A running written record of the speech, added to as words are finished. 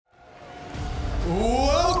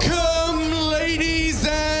Welcome, ladies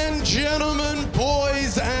and gentlemen,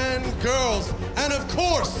 boys and girls, and of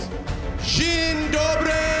course, Dzień dobry,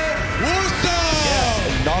 Warsaw!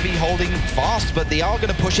 Yeah, Navi holding fast, but they are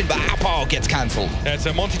going to push in, but Apar gets cancelled. Yeah,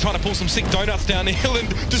 so Monty trying to pull some sick donuts down the hill and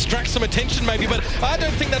distract some attention maybe, but I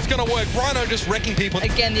don't think that's going to work. Rhino just wrecking people.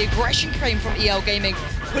 Again, the aggression came from EL Gaming,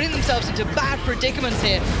 putting themselves into bad predicaments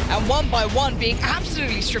here, and one by one being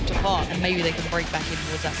absolutely stripped apart. And maybe they can break back in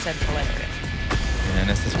towards that central area. And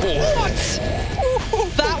this is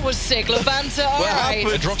What? That was sick. Levanta, all right.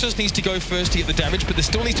 Droxus needs to go first to get the damage, but there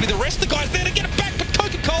still needs to be the rest of the guys there to get it back. But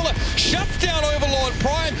Coca-Cola shuts down Overlord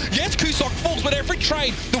Prime. Yes, Kusok falls, but every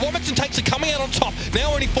trade, the Wombats tanks are coming out on top.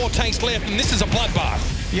 Now only 4 tanks left, and this is a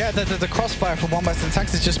bloodbath. Yeah, the crossfire from Wombats and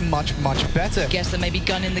tanks is just much better. Guess that maybe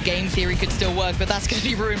gun in the game theory could still work, but that's going to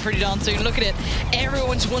be ruined pretty darn soon. Look at it.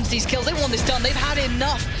 Everyone just wants these kills. They want this done. They've had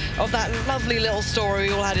enough of that lovely little story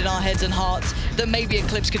we all had in our heads and hearts that maybe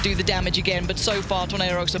Eclipse could do the damage again, but so far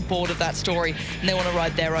Tornado Rocks are bored of that story and they want to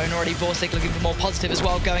ride their own. Already Vorsic looking for more positive as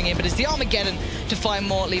well going in, but it's the Armageddon to find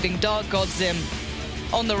more, leaving Dark God Zim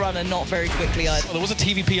on the run and not very quickly either. Well, there was a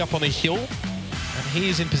TVP up on the hill, and he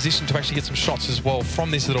is in position to actually get some shots as well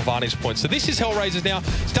from this little vantage point. So this is Hellraisers now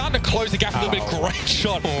starting to close the gap a little bit. Great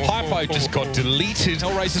shot. Hypo just got deleted.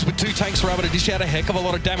 Hellraisers with 2 tanks were able to dish out a heck of a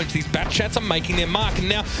lot of damage. These bat chats are making their mark, and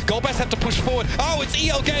now Goldbass have to push forward. Oh, it's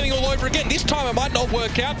EL Gaming all over again. This time it might not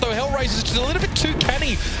work out though. Hellraisers just a little bit too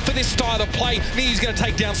canny for this style of play. He's going to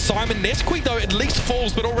take down Simon. Nesquik though at least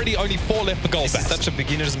falls, but already only 4 left for Goldbass. This is such a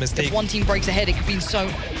beginner's mistake. If one team breaks ahead, it could be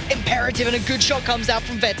so imperative, and a good shot comes out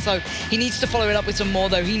from Vetso. He needs to follow it up with some more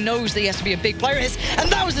though. He knows that he has to be a big player in this,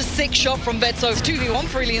 and that was a sick shot from Vetso. It's 2v1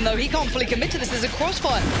 for Elian though. He can't fully commit to this. There's a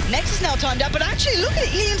crossfire. Nexus now timed out, but actually look at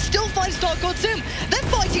it. Elian still finds Dark God Zim. They're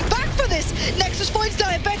fighting back for this. Nexus finds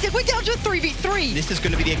Diabetic. We're down to a 3v3. This is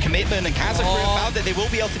going to be their commitment, and Kazakh found that they will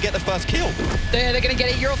be able to get the first kill. They're going to get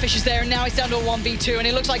it. Eurofish is there, and now he's down to a 1v2, and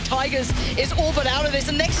it looks like Tigers is all but out of this,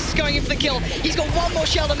 and Nexus is going in for the kill. He's got one more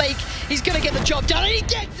shell to make. He's going to get the job done, and he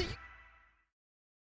gets it.